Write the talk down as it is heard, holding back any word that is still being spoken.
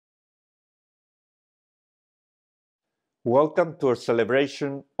Welcome to our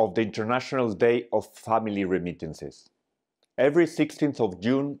celebration of the International Day of Family Remittances. Every 16th of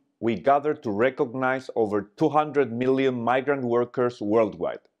June, we gather to recognize over 200 million migrant workers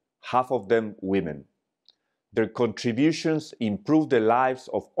worldwide, half of them women. Their contributions improve the lives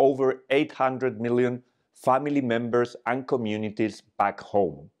of over 800 million family members and communities back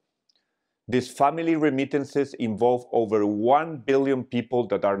home. These family remittances involve over 1 billion people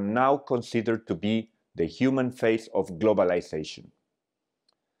that are now considered to be the human face of globalization.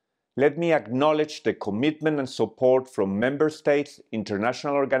 Let me acknowledge the commitment and support from member states,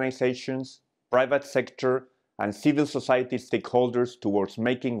 international organizations, private sector, and civil society stakeholders towards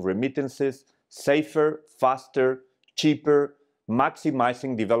making remittances safer, faster, cheaper,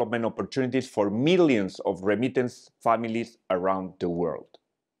 maximizing development opportunities for millions of remittance families around the world.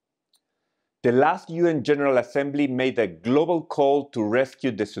 The last UN General Assembly made a global call to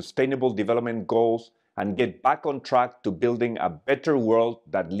rescue the Sustainable Development Goals and get back on track to building a better world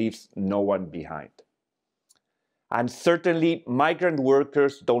that leaves no one behind. And certainly, migrant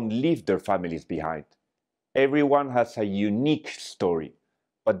workers don't leave their families behind. Everyone has a unique story,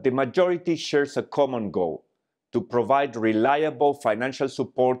 but the majority shares a common goal: to provide reliable financial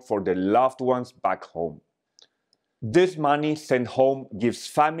support for their loved ones back home. This money sent home gives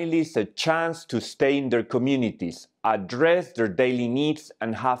families a chance to stay in their communities, address their daily needs,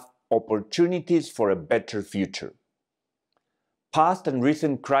 and have opportunities for a better future. Past and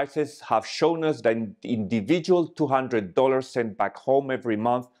recent crises have shown us that individual $200 sent back home every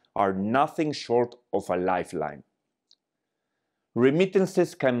month are nothing short of a lifeline.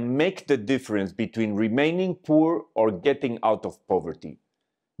 Remittances can make the difference between remaining poor or getting out of poverty.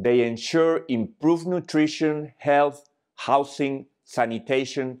 They ensure improved nutrition, health, housing,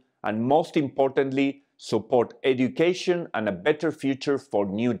 sanitation, and most importantly, support education and a better future for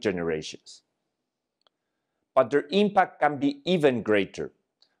new generations. But their impact can be even greater.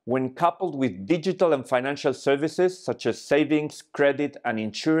 When coupled with digital and financial services such as savings, credit, and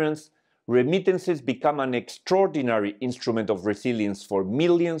insurance, remittances become an extraordinary instrument of resilience for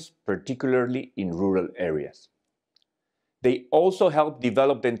millions, particularly in rural areas. They also help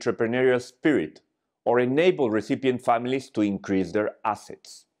develop the entrepreneurial spirit or enable recipient families to increase their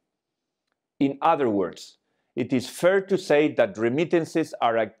assets. In other words, it is fair to say that remittances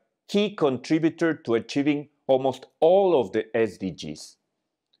are a key contributor to achieving almost all of the SDGs.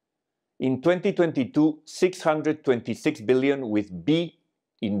 In 2022, $626 billion with B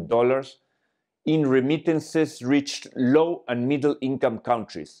in dollars in remittances reached low and middle income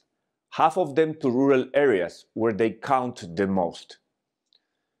countries, half of them to rural areas where they count the most.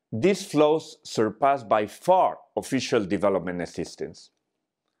 These flows surpass by far official development assistance.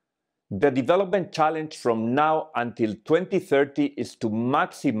 The development challenge from now until 2030 is to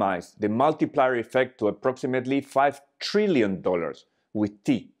maximize the multiplier effect to approximately $5 trillion with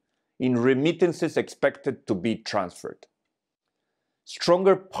T in remittances expected to be transferred.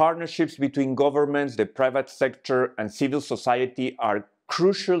 Stronger partnerships between governments, the private sector, and civil society are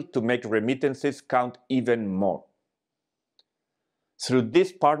crucial to make remittances count even more. Through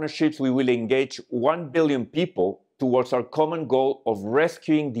these partnerships, we will engage 1 billion people towards our common goal of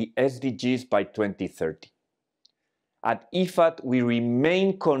rescuing the SDGs by 2030. At IFAD, we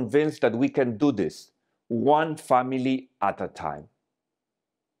remain convinced that we can do this, one family at a time.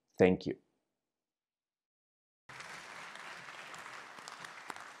 Thank you.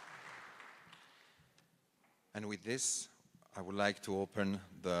 And with this, I would like to open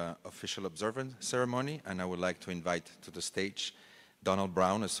the official observance ceremony, and I would like to invite to the stage Donald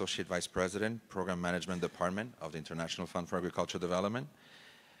Brown, Associate Vice President, Program Management Department of the International Fund for Agricultural Development,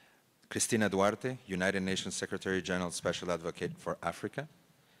 Cristina Duarte, United Nations Secretary General Special Advocate for Africa,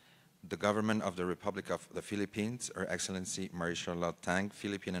 the Government of the Republic of the Philippines, Her Excellency Marie-Charlotte Tang,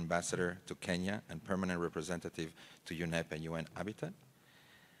 Philippine Ambassador to Kenya and Permanent Representative to UNEP and UN Habitat,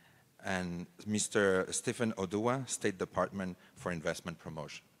 and Mr. Stephen Odua, State Department for Investment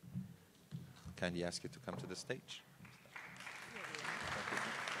Promotion. Kindly ask you to come to the stage.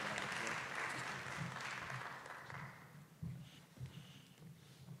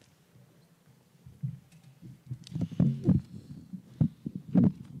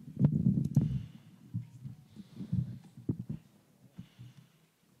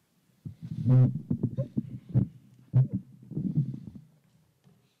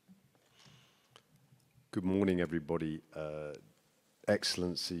 Good morning, everybody.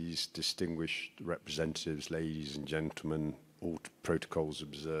 Excellencies, distinguished representatives, ladies and gentlemen, all protocols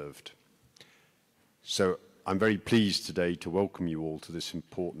observed. So I'm very pleased today to welcome you all to this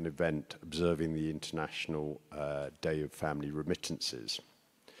important event observing the International Day of Family Remittances.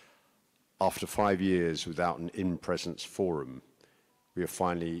 after 5 years without an in-presence forum, we are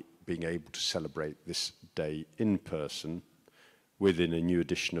finally being able to celebrate this day in person within a new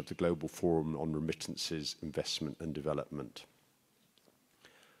edition of the Global Forum on Remittances, Investment and Development.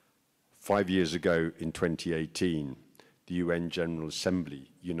 5 years ago, in 2018, the UN General Assembly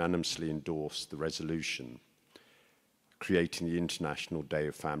unanimously endorsed the resolution creating the International Day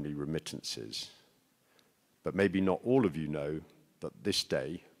of Family Remittances. But maybe not all of you know that this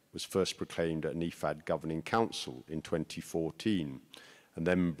day was first proclaimed at an IFAD Governing Council in 2014 and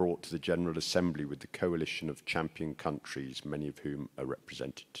then brought to the General Assembly with the coalition of champion countries, many of whom are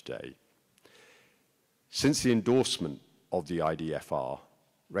represented today. Since the endorsement of the IDFR,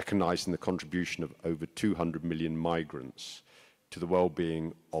 recognising the contribution of over 200 million migrants to the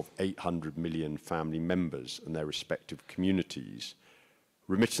well-being of 800 million family members and their respective communities,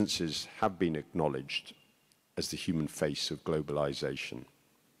 remittances have been acknowledged as the human face of globalisation.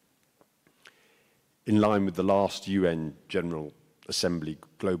 In line with the last UN General Assembly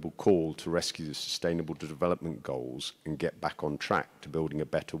global call to rescue the Sustainable Development Goals and get back on track to building a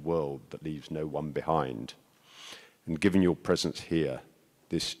better world that leaves no one behind, and given your presence here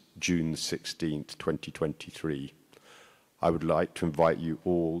this June 16th, 2023, I would like to invite you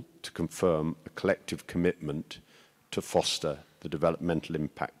all to confirm a collective commitment to foster the developmental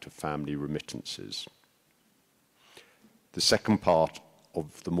impact of family remittances. The second part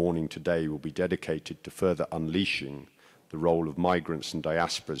of the morning today will be dedicated to further unleashing the role of migrants and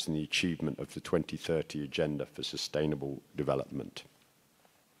diasporas in the achievement of the 2030 Agenda for Sustainable Development.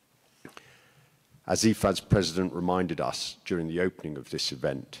 As IFAD's president reminded us during the opening of this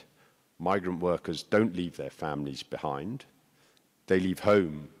event, migrant workers don't leave their families behind. They leave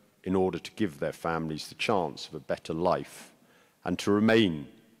home in order to give their families the chance of a better life and to remain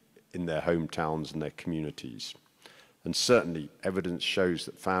in their hometowns and their communities. And certainly, evidence shows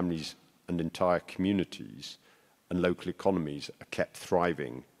that families and entire communities and local economies are kept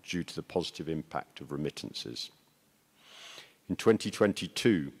thriving due to the positive impact of remittances. In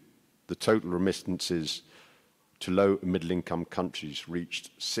 2022, the total remittances to low and middle income countries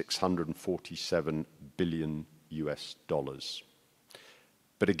reached $647 billion US.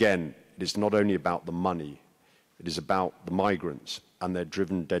 But again, it is not only about the money, it is about the migrants and their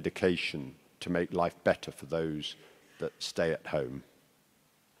driven dedication to make life better for those that stay at home.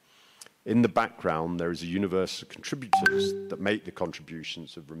 In the background, there is a universe of contributors that make the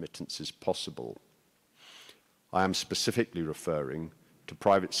contributions of remittances possible. I am specifically referring to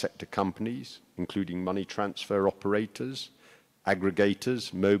private sector companies, including money transfer operators,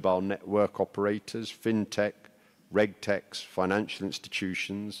 aggregators, mobile network operators, fintech, regtechs, financial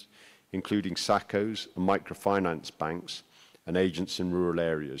institutions, including SACCOs and microfinance banks, and agents in rural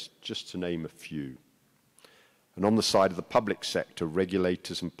areas, just to name a few. And on the side of the public sector,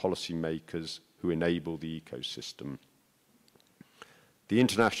 regulators and policymakers who enable the ecosystem. The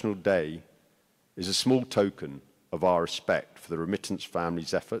International Day is a small token of our respect for the remittance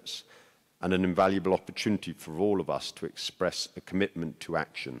family's efforts and an invaluable opportunity for all of us to express a commitment to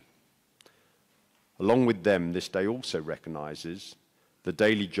action. Along with them, this day also recognises the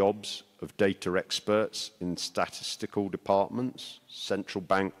daily jobs of data experts in statistical departments, central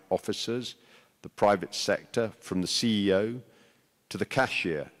bank officers, the private sector, from the CEO to the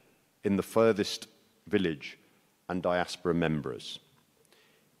cashier in the furthest village, and diaspora members.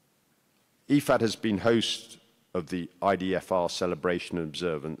 IFAD has been host of the IDFR celebration and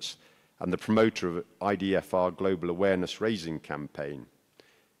observance and the promoter of IDFR Global Awareness Raising Campaign.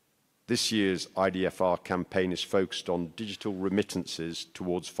 This year's IDFR campaign is focused on digital remittances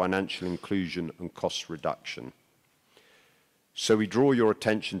towards financial inclusion and cost reduction. So we draw your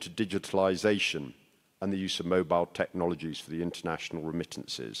attention to digitalization and the use of mobile technologies for the international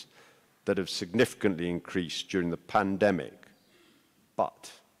remittances that have significantly increased during the pandemic,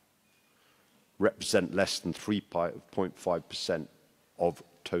 but represent less than 3.5% of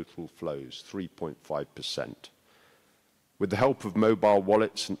total flows, 3.5%. With the help of mobile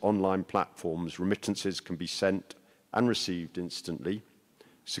wallets and online platforms, remittances can be sent and received instantly,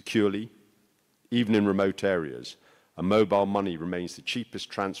 securely, even in remote areas, and mobile money remains the cheapest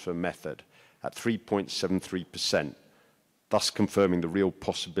transfer method at 3.73%, thus confirming the real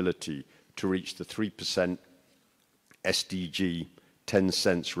possibility to reach the 3% SDG 10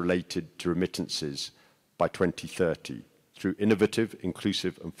 cents related to remittances by 2030 through innovative,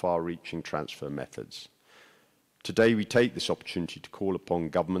 inclusive and far-reaching transfer methods. Today we take this opportunity to call upon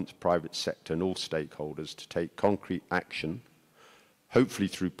governments, private sector and all stakeholders to take concrete action, hopefully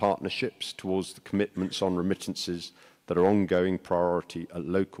through partnerships towards the commitments on remittances that are ongoing priority at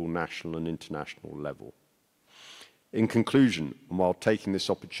local, national and international level. In conclusion, and while taking this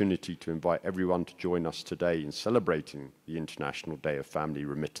opportunity to invite everyone to join us today in celebrating the International Day of Family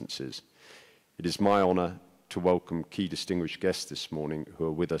Remittances, it is my honour to welcome key distinguished guests this morning who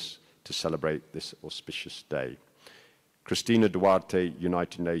are with us to celebrate this auspicious day. Cristina Duarte,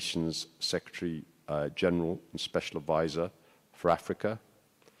 United Nations Secretary General and Special Advisor for Africa.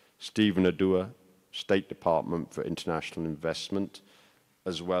 Stephen Adua, State Department for International Investment,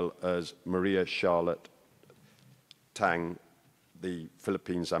 as well as Maria Charlotte Tang, the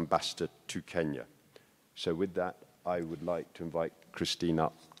Philippines Ambassador to Kenya. So with that, I would like to invite Christine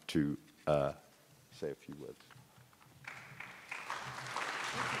up to say a few words.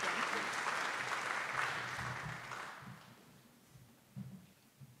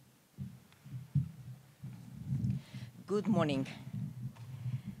 Good morning.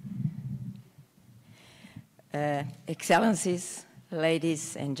 Excellencies,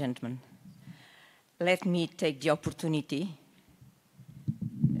 ladies and gentlemen, let me take the opportunity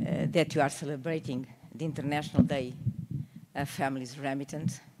that you are celebrating the International Day of Families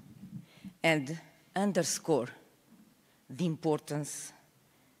Remittance and underscore the importance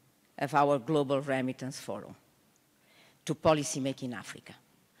of our Global Remittance Forum to policymaking in Africa.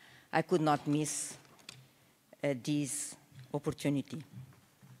 I could not miss this opportunity.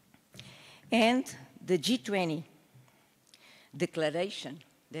 And the G20 declaration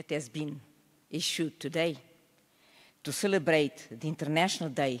that has been issued today to celebrate the International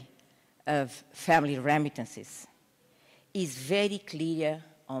Day of Family Remittances is very clear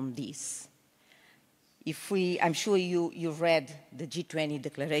on this. I'm sure you read the G20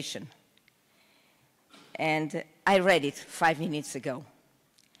 declaration, and I read it 5 minutes ago,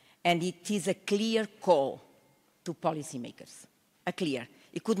 and it is a clear call to policymakers,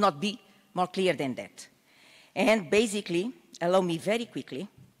 it could not be more clear than that. And basically, allow me very quickly,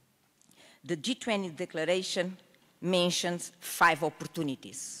 the G20 declaration mentions 5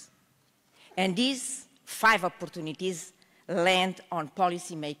 opportunities. And these 5 opportunities land on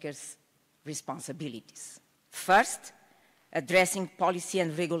policymakers' responsibilities. First, addressing policy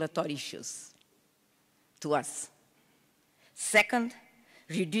and regulatory issues to us. Second,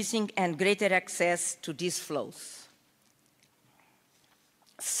 reducing and greater access to these flows.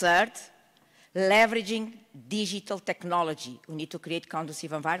 Third, leveraging digital technology. We need to create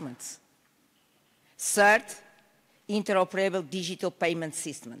conducive environments. Third, interoperable digital payment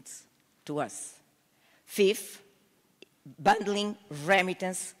systems to us. Fifth, bundling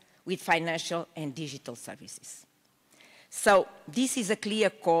remittance with financial and digital services. So this is a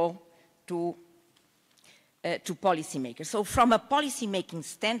clear call to policymakers. So from a policymaking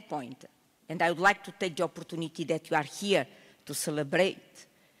standpoint, and I would like to take the opportunity that you are here to celebrate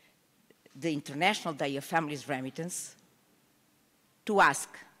the International Day of Families Remittance, to ask,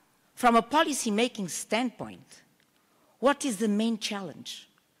 from a policymaking standpoint, what is the main challenge?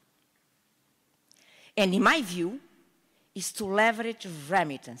 And in my view, is to leverage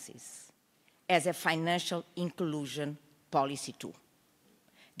remittances as a financial inclusion policy tool.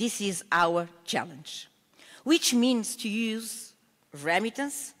 This is our challenge, which means to use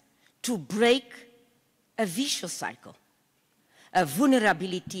remittance to break a vicious cycle of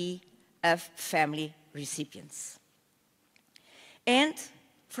vulnerability of family recipients. And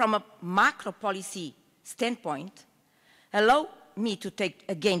from a macro policy standpoint, allow me to take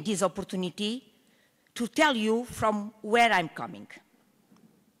again this opportunity to tell you from where I'm coming.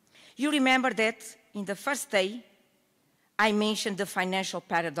 You remember that in the first day, I mentioned the financial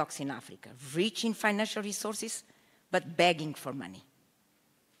paradox in Africa, rich in financial resources, but begging for money,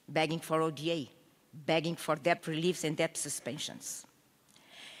 begging for ODA, begging for debt reliefs and debt suspensions.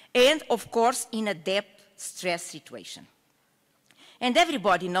 And of course, in a debt stress situation. And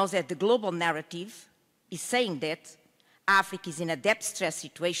everybody knows that the global narrative is saying that Africa is in a debt stress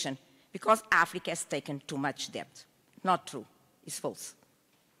situation because Africa has taken too much debt. Not true, it's false.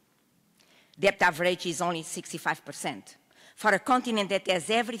 Debt average is only 65%. For a continent that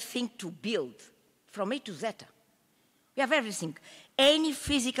has everything to build, from A to Z. We have everything. Any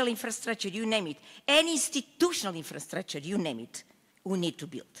physical infrastructure, you name it. Any institutional infrastructure, you name it, we need to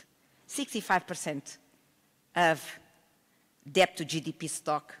build. 65% of debt to GDP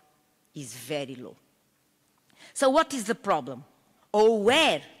stock is very low. So what is the problem? Or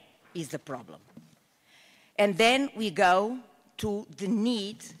where is the problem? And then we go to the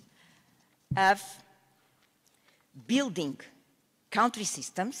need of building country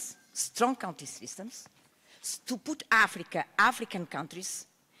systems, strong country systems, to put African countries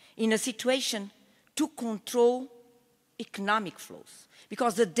in a situation to control economic flows.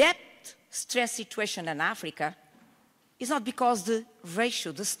 Because the debt stress situation in Africa is not because the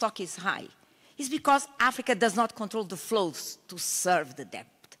ratio, the stock is high. is because Africa does not control the flows to serve the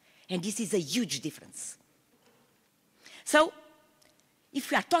debt. And this is a huge difference. So, if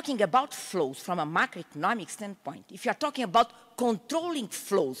we are talking about flows from a macroeconomic standpoint, if you are talking about controlling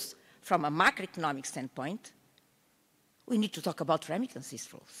flows from a macroeconomic standpoint, we need to talk about remittances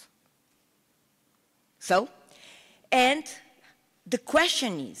flows. So, and the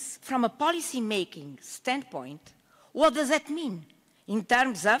question is, from a policy-making standpoint, what does that mean in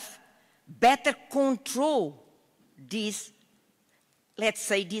terms of better control this, let's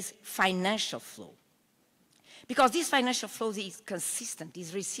say, this financial flow? Because this financial flow is consistent,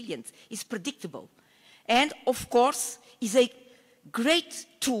 is resilient, is predictable, and of course is a great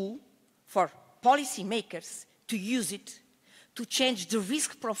tool for policymakers to use it to change the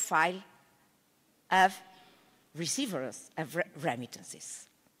risk profile of receivers of remittances.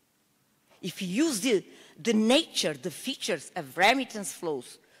 If you use the nature, the features of remittance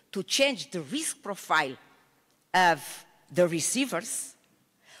flows to change the risk profile of the receivers,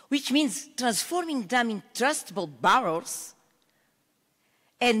 which means transforming them in trustable borrowers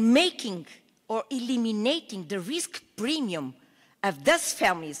and making or eliminating the risk premium of those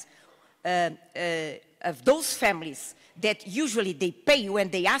families, that usually they pay when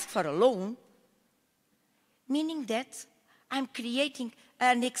they ask for a loan, meaning that I'm creating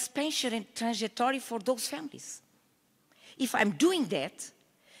an expansion trajectory for those families. If I'm doing that,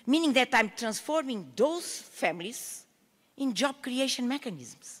 meaning that I'm transforming those families in job creation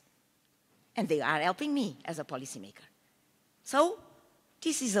mechanisms. And they are helping me as a policymaker. So,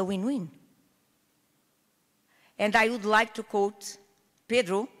 this is a win-win. And I would like to quote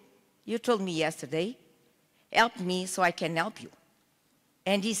Pedro. You told me yesterday, help me so I can help you.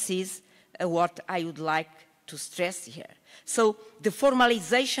 And this is what I would like to stress here. So the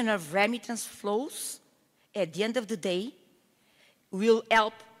formalization of remittance flows, at the end of the day, will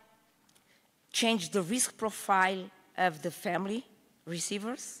help change the risk profile of the family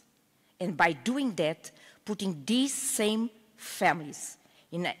receivers, and by doing that, putting these same families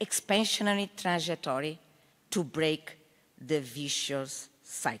in an expansionary trajectory to break the vicious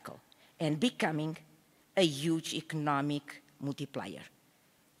cycle and becoming a huge economic multiplier,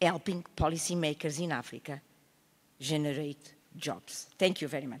 helping policymakers in Africa generate jobs. Thank you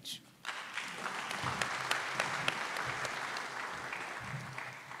very much.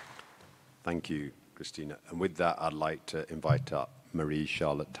 Thank you, Christina. And with that, I'd like to invite up Marie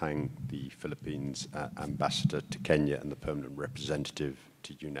Charlotte Tang, the Philippines ambassador to Kenya and the permanent representative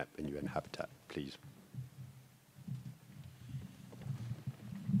to UNEP and UN Habitat, please.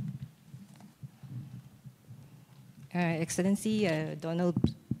 Excellency Donald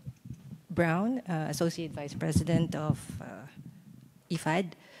Brown, Associate Vice President of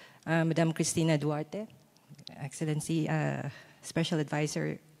IFAD, Madam Cristina Duarte, Excellency Special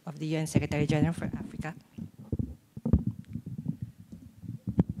Advisor of the UN Secretary General for Africa.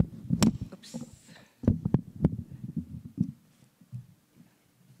 Oops.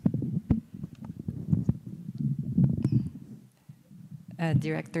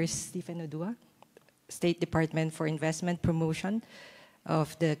 Director Stephen Odua, State Department for Investment Promotion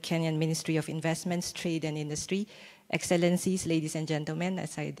of the Kenyan Ministry of Investments, Trade and Industry. Excellencies, ladies and gentlemen,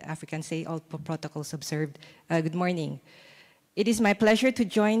 as Africans say, all protocols observed, good morning. It is my pleasure to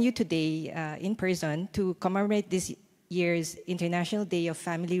join you today in person to commemorate this year's International Day of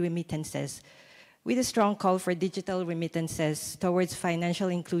Family Remittances with a strong call for digital remittances towards financial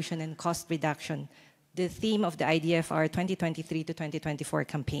inclusion and cost reduction, the theme of the IDFR 2023 to 2024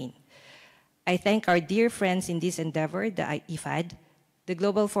 campaign. I thank our dear friends in this endeavor, the IFAD, the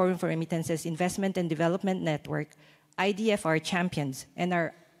Global Forum for Remittances Investment and Development Network, IDFR champions, and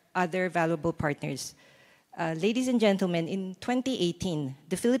our other valuable partners. Ladies and gentlemen, in 2018,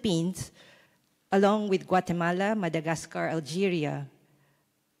 the Philippines, along with Guatemala, Madagascar, Algeria,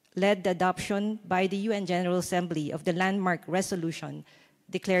 led the adoption by the UN General Assembly of the landmark resolution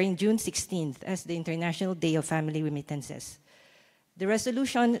declaring June 16th as the International Day of Family Remittances. The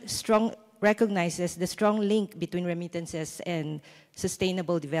resolution recognizes the strong link between remittances and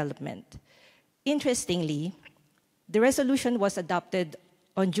sustainable development. Interestingly, the resolution was adopted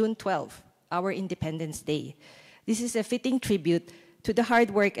on June 12th, our Independence Day. This is a fitting tribute to the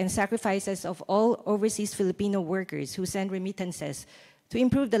hard work and sacrifices of all overseas Filipino workers who send remittances to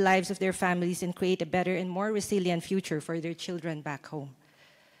improve the lives of their families and create a better and more resilient future for their children back home.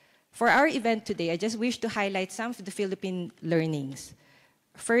 For our event today, I just wish to highlight some of the Philippine learnings.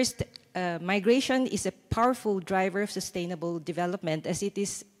 First, migration is a powerful driver of sustainable development as it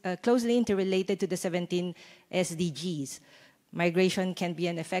is closely interrelated to the 17 SDGs. Migration can be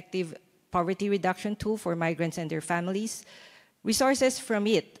an effective poverty reduction tool for migrants and their families, Resources from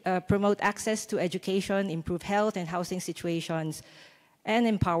it promote access to education, improve health and housing situations, and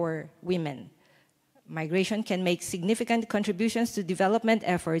empower women. Migration can make significant contributions to development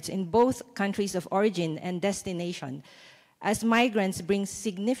efforts in both countries of origin and destination, as migrants bring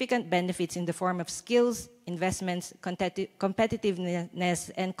significant benefits in the form of skills, investments, competitiveness,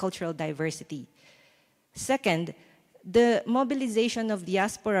 and cultural diversity. Second, the mobilization of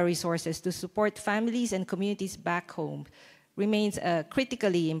diaspora resources to support families and communities back home remains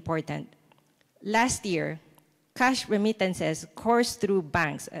critically important. Last year, cash remittances coursed through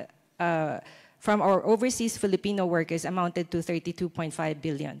banks from our overseas Filipino workers amounted to 32.5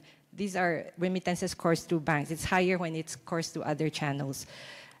 billion. These are remittances coursed through banks. It's higher when it's coursed through other channels.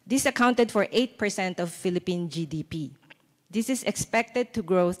 This accounted for 8% of Philippine GDP. This is expected to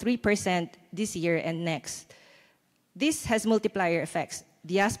grow 3% this year and next. This has multiplier effects.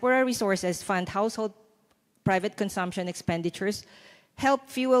 Diaspora resources fund household private consumption expenditures, help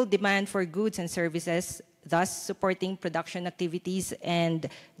fuel demand for goods and services, thus supporting production activities and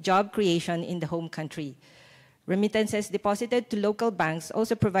job creation in the home country. Remittances deposited to local banks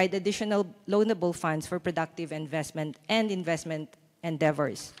also provide additional loanable funds for productive investment and investment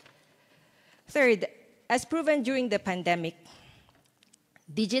endeavors. Third, as proven during the pandemic,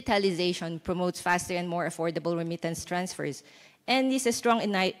 digitalization promotes faster and more affordable remittance transfers and is a strong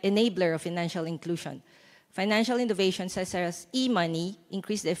enabler of financial inclusion. Financial innovations such as e-money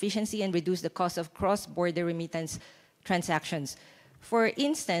increase the efficiency and reduce the cost of cross-border remittance transactions. For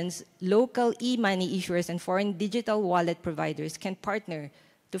instance, local e-money issuers and foreign digital wallet providers can partner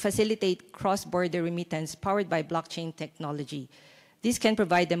to facilitate cross-border remittance powered by blockchain technology. This can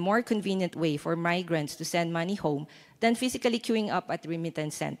provide a more convenient way for migrants to send money home than physically queuing up at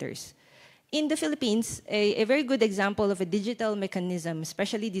remittance centers. In the Philippines, a very good example of a digital mechanism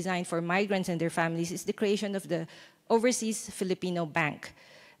specially designed for migrants and their families is the creation of the Overseas Filipino Bank.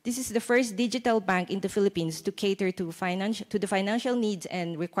 This is the first digital bank in the Philippines to cater to the financial needs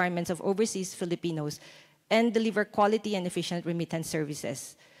and requirements of overseas Filipinos and deliver quality and efficient remittance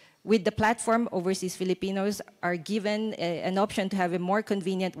services. With the platform, overseas Filipinos are given an option to have a more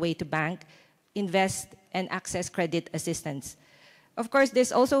convenient way to bank, invest, and access credit assistance. Of course,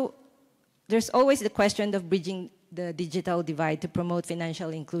 there's always the question of bridging the digital divide to promote financial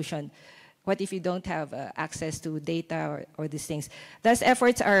inclusion. What if you don't have access to data or these things? Thus,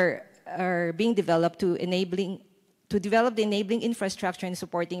 efforts are being developed to develop the enabling infrastructure and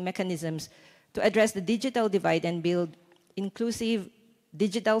supporting mechanisms to address the digital divide and build inclusive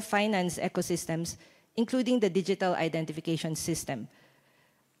digital finance ecosystems, including the digital identification system.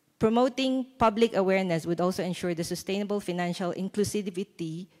 Promoting public awareness would also ensure the sustainable financial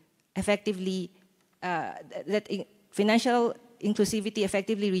inclusivity financial inclusivity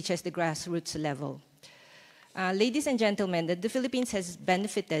effectively reaches the grassroots level. Ladies and gentlemen, the Philippines has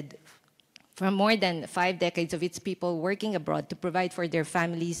benefited from more than 5 decades of its people working abroad to provide for their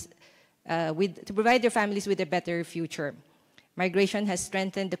families, with a better future. Migration has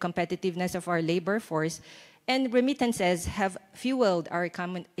strengthened the competitiveness of our labor force, and remittances have fueled our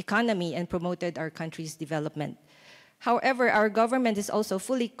economy and promoted our country's development. However, our government is also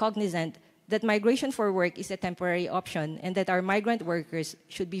fully cognizant that migration for work is a temporary option and that our migrant workers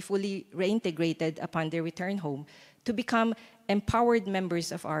should be fully reintegrated upon their return home to become empowered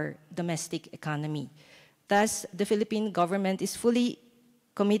members of our domestic economy. Thus, the Philippine government is fully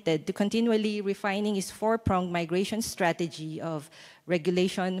committed to continually refining its four-pronged migration strategy of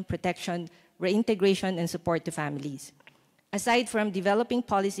regulation, protection, reintegration, and support to families. Aside from developing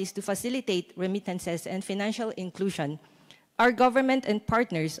policies to facilitate remittances and financial inclusion, our government and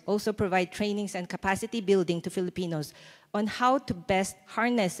partners also provide trainings and capacity building to Filipinos on how to best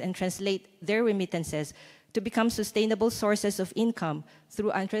harness and translate their remittances to become sustainable sources of income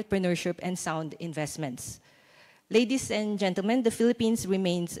through entrepreneurship and sound investments. Ladies and gentlemen, the Philippines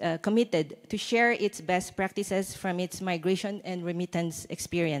remains committed to share its best practices from its migration and remittance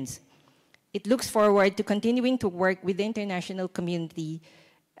experience. It looks forward to continuing to work with the international community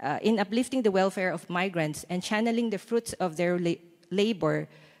in uplifting the welfare of migrants and channeling the fruits of their labor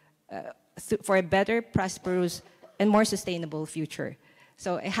for a better, prosperous, and more sustainable future.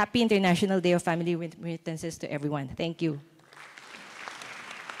 So a happy International Day of Family Remittances to everyone. Thank you.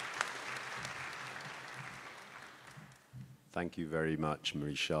 Thank you very much,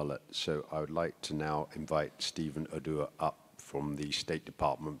 Marie-Charlotte. So I would like to now invite Stephen Odua up from the State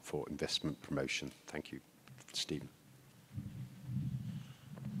Department for Investment Promotion. Thank you, Stephen.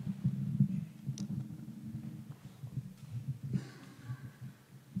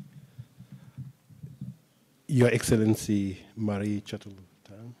 Your Excellency Marie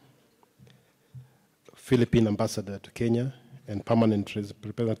Chatuluta, Philippine Ambassador to Kenya and permanent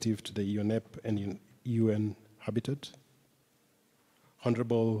representative to the UNEP and UN Habitat.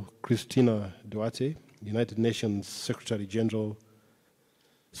 Honorable Christina Duarte, United Nations Secretary General,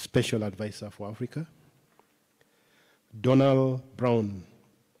 Special Advisor for Africa. Donald Brown,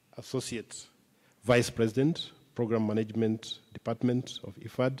 Associate Vice President, Program Management Department of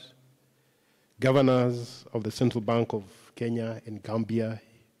IFAD. Governors of the Central Bank of Kenya and Gambia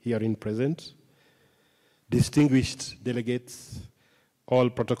herein present. Distinguished delegates, all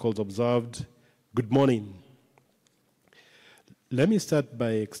protocols observed, good morning. Let me start by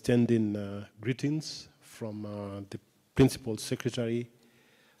extending greetings from the Principal Secretary,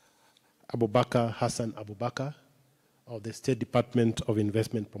 Abubakar Hassan Abubakar, of the State Department of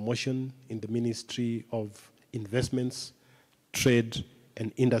Investment Promotion in the Ministry of Investments, Trade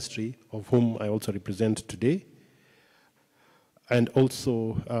and Industry, of whom I also represent today, and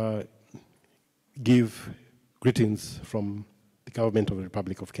also give greetings from the government of the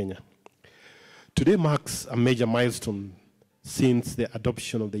Republic of Kenya. Today marks a major milestone since the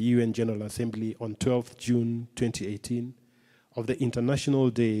adoption of the UN General Assembly on 12th June 2018 of the International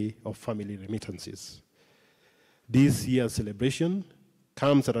Day of Family Remittances. This year's celebration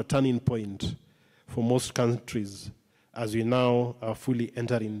comes at a turning point for most countries as we now are fully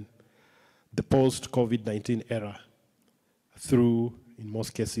entering the post-COVID-19 era through, in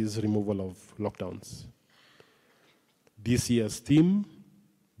most cases, removal of lockdowns. This year's theme,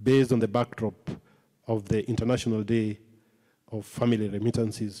 based on the backdrop of the International Day of Family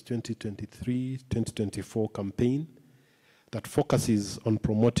Remittances 2023-2024 campaign that focuses on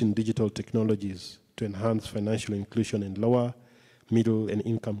promoting digital technologies to enhance financial inclusion in lower, middle, and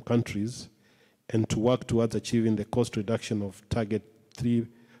income countries, and to work towards achieving the cost reduction of target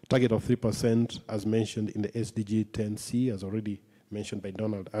of 3%, as mentioned in the SDG 10C, as already mentioned by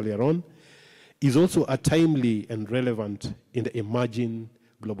Donald earlier on, is also a timely and relevant in the emerging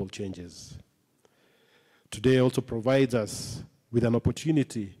global changes. Today also provides us with an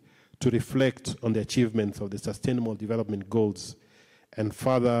opportunity to reflect on the achievements of the Sustainable Development Goals and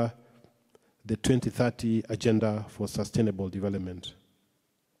further the 2030 Agenda for Sustainable Development.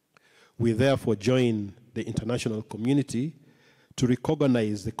 We therefore join the international community to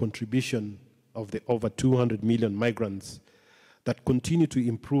recognize the contribution of the over 200 million migrants that continue to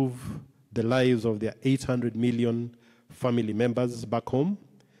improve the lives of their 800 million family members back home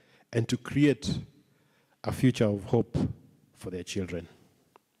and to create a future of hope for their children.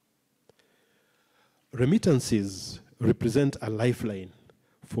 Remittances represent a lifeline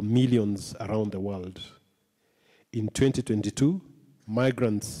for millions around the world. In 2022,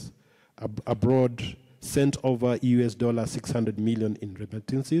 migrants abroad sent over $600 million in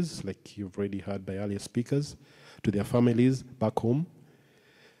remittances, like you've already heard by earlier speakers, to their families back home.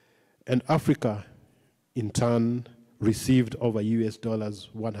 And Africa, in turn, received over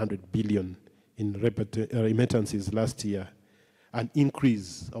 $100 billion in remittances last year, an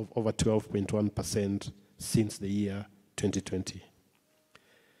increase of over 12.1% since the year 2020.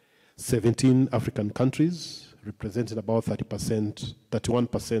 17 African countries, representing about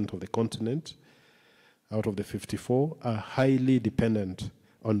 31% of the continent, out of the 54, are highly dependent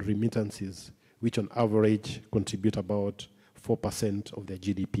on remittances, which on average contribute about 4% of their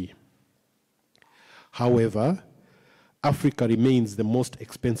GDP. However, Africa remains the most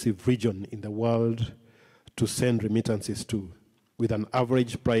expensive region in the world to send remittances to, with an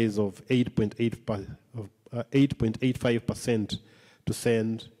average price of 8.85% to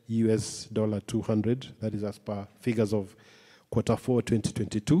send $200, that is as per figures of Q4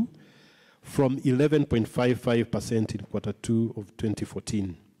 2022, from 11.55% in Q2 of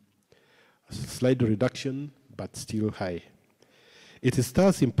 2014. A slight reduction, but still high. It is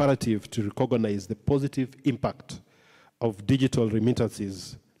thus imperative to recognize the positive impact of digital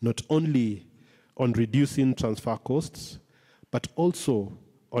remittances, not only on reducing transfer costs, but also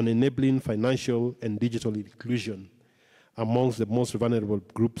on enabling financial and digital inclusion amongst the most vulnerable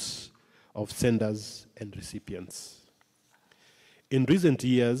groups of senders and recipients. In recent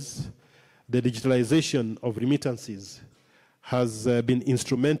years, the digitalization of remittances has been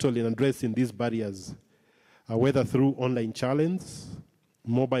instrumental in addressing these barriers, whether through online channels,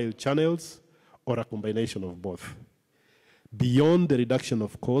 mobile channels, or a combination of both. Beyond the reduction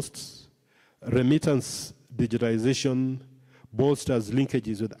of costs, remittance digitalization bolsters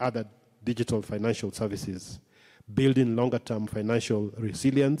linkages with other digital financial services, building longer-term financial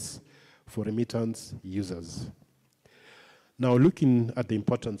resilience for remittance users. Now, looking at the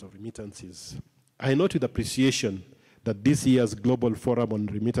importance of remittances, I note with appreciation that this year's Global Forum on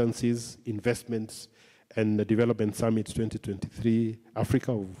Remittances, Investments, and the Development Summit 2023,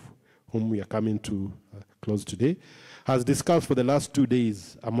 Africa, of whom we are coming to close today, has discussed for the last 2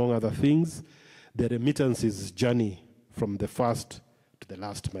 days, among other things, the remittances journey from the first to the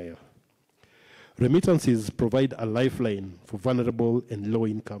last mile. Remittances provide a lifeline for vulnerable and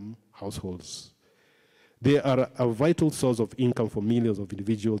low-income households. They are a vital source of income for millions of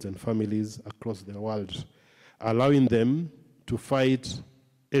individuals and families across the world, allowing them to fight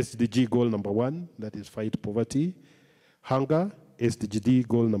SDG goal number 1, that is fight poverty, hunger, SDG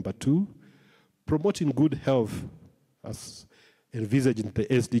goal number 2, promoting good health as envisaged in the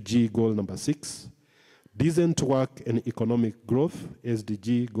SDG goal number 6, decent work and economic growth,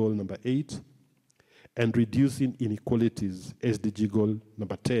 SDG goal number 8, and reducing inequalities, SDG goal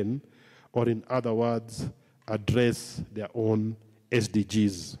number 10, or in other words, address their own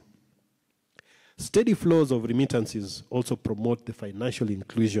SDGs. Steady flows of remittances also promote the financial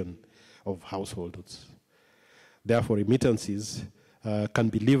inclusion of households. Therefore, remittances can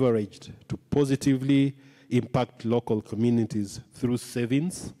be leveraged to positively impact local communities through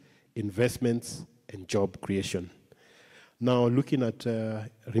savings, investments, and job creation. Now, looking at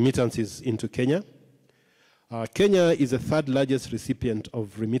remittances into Kenya. Kenya is the third largest recipient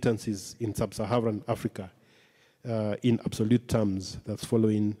of remittances in sub-Saharan Africa in absolute terms, that's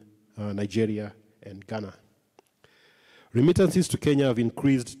following Nigeria and Ghana. Remittances to Kenya have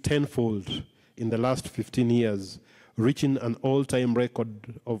increased tenfold in the last 15 years, reaching an all-time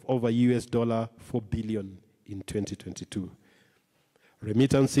record of over $4 billion in 2022.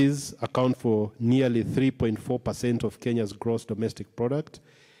 Remittances account for nearly 3.4% of Kenya's gross domestic product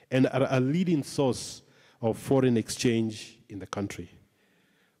and are a leading source of foreign exchange in the country.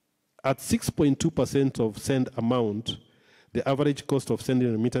 At 6.2% of send amount, the average cost of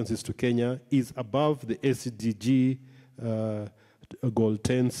sending remittances to Kenya is above the SDG goal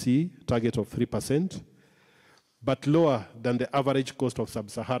 10C target of 3%, but lower than the average cost of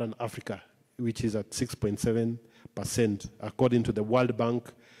sub-Saharan Africa, which is at 6.7%, according to the World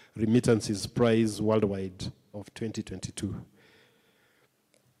Bank Remittances Prize Worldwide of 2022.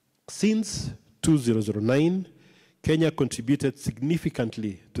 Since 2009, Kenya contributed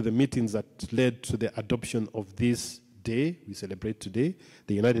significantly to the meetings that led to the adoption of this day we celebrate today,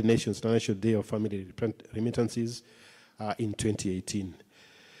 the United Nations International Day of Family Remittances in 2018.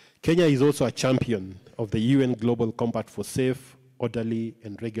 Kenya is also a champion of the UN Global Compact for Safe, Orderly,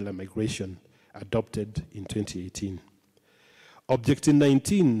 and Regular Migration, adopted in 2018. Objective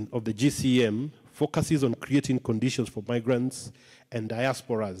 19 of the GCM focuses on creating conditions for migrants and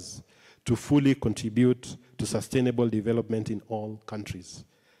diasporas to fully contribute to sustainable development in all countries.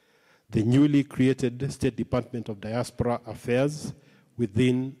 The newly created State Department of Diaspora Affairs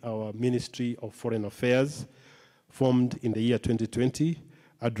within our Ministry of Foreign Affairs, formed in the year 2020,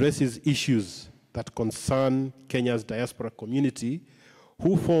 addresses issues that concern Kenya's diaspora community,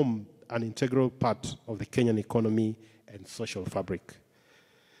 who form an integral part of the Kenyan economy and social fabric.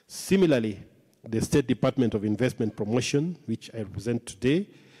 Similarly, the State Department of Investment Promotion, which I represent today,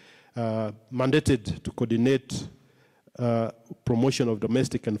 mandated to coordinate promotion of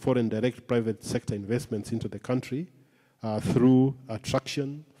domestic and foreign direct private sector investments into the country through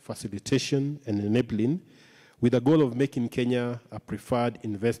attraction, facilitation, and enabling, with the goal of making Kenya a preferred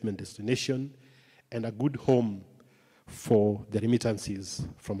investment destination and a good home for the remittances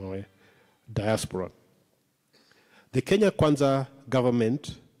from our diaspora. The Kenya Kwanza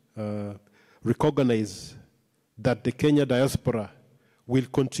government recognizes that the Kenya diaspora will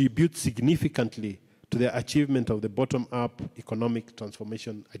contribute significantly to the achievement of the bottom-up economic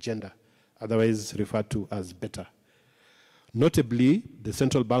transformation agenda, otherwise referred to as BETA. Notably, the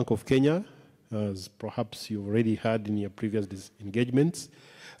Central Bank of Kenya, as perhaps you already heard in your previous engagements,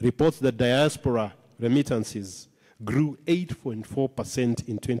 reports that diaspora remittances grew 8.4%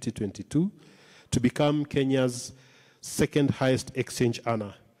 in 2022 to become Kenya's second highest exchange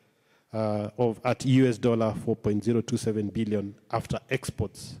earner at $4.027 billion after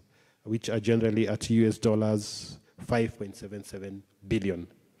exports, which are generally at $5.77 billion.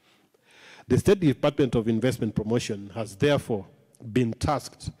 The State Department of Investment Promotion has therefore been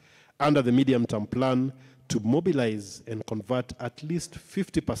tasked under the medium-term plan to mobilize and convert at least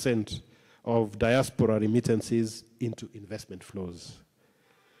 50% of diaspora remittances into investment flows.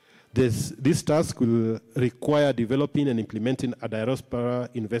 This task will require developing and implementing a diaspora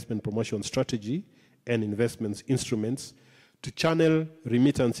investment promotion strategy and investments instruments to channel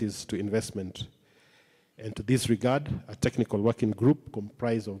remittances to investment. And to this regard, a technical working group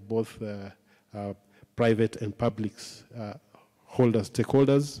comprised of both private and public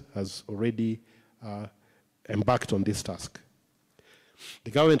stakeholders has already embarked on this task.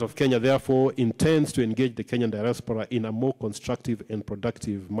 The government of Kenya, therefore, intends to engage the Kenyan diaspora in a more constructive and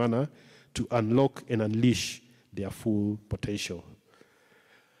productive manner to unlock and unleash their full potential.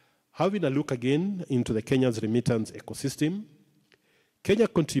 Having a look again into the Kenya's remittance ecosystem, Kenya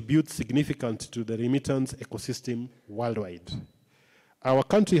contributes significantly to the remittance ecosystem worldwide. Our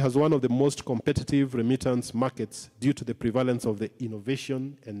country has one of the most competitive remittance markets due to the prevalence of the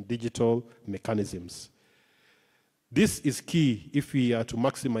innovation and digital mechanisms. This is key if we are to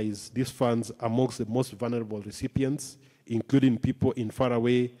maximize these funds amongst the most vulnerable recipients, including people in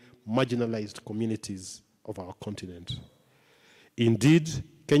faraway, marginalized communities of our continent. Indeed,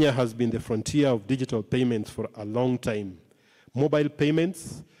 Kenya has been the frontier of digital payments for a long time. Mobile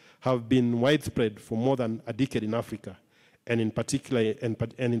payments have been widespread for more than a decade in Africa, and in particular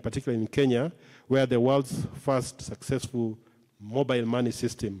in Kenya, where the world's first successful mobile money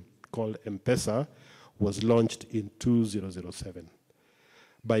system called M-Pesa was launched in 2007.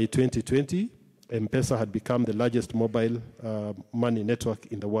 By 2020, M-Pesa had become the largest mobile money network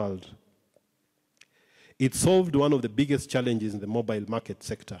in the world. It solved one of the biggest challenges in the mobile market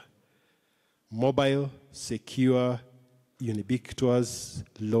sector: mobile, secure, ubiquitous,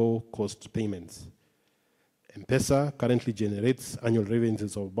 low-cost payments. M-Pesa currently generates annual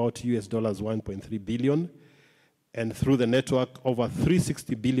revenues of about US $1.3 billion, and through the network, over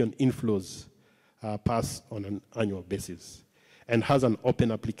 360 billion inflows pass on an annual basis, and has an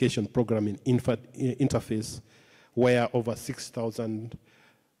open application programming interface where over 60,000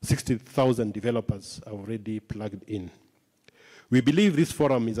 developers are already plugged in. We believe this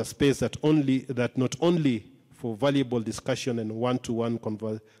forum is a space that not only for valuable discussion and one-to-one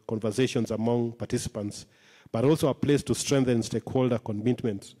conversations among participants, but also a place to strengthen stakeholder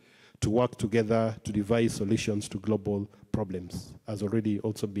commitment to work together to devise solutions to global problems, as already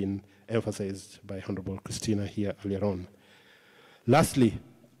also been emphasized by Honorable Christina here earlier on. Lastly,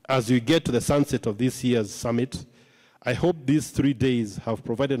 as we get to the sunset of this year's summit, I hope these 3 days have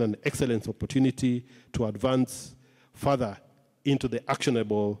provided an excellent opportunity to advance further into the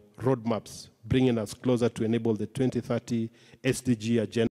actionable roadmaps, bringing us closer to enable the 2030 SDG agenda